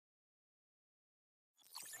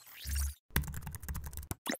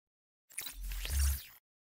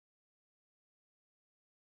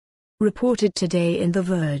Reported today in The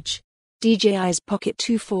Verge. DJI's Pocket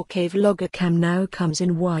 2 4K vlogger cam now comes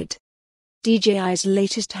in white. DJI's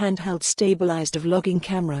latest handheld stabilized vlogging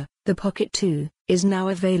camera, the Pocket 2, is now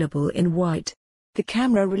available in white. The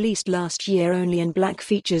camera, released last year only in black,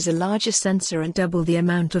 features a larger sensor and double the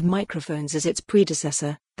amount of microphones as its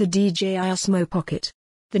predecessor, the DJI Osmo Pocket.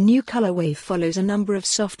 The new colorway follows a number of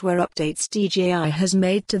software updates DJI has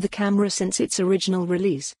made to the camera since its original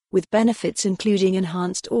release, with benefits including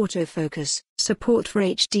enhanced autofocus, support for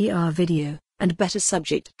HDR video, and better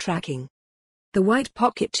subject tracking. The white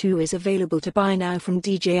Pocket 2 is available to buy now from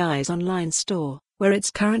DJI's online store, where it's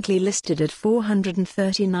currently listed at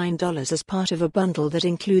 $439 as part of a bundle that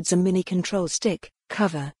includes a mini control stick,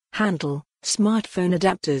 cover, handle, smartphone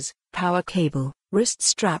adapters, power cable, wrist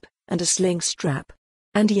strap, and a sling strap.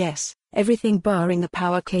 And yes, everything barring the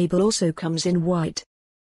power cable also comes in white.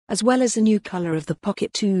 As well as the new color of the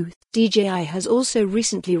Pocket 2, DJI has also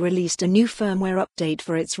recently released a new firmware update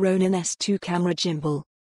for its Ronin S2 camera gimbal.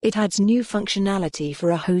 It adds new functionality for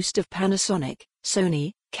a host of Panasonic,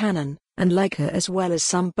 Sony, Canon, and Leica, as well as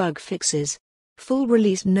some bug fixes. Full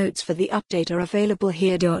release notes for the update are available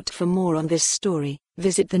here. For more on this story,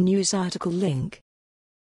 visit the news article link.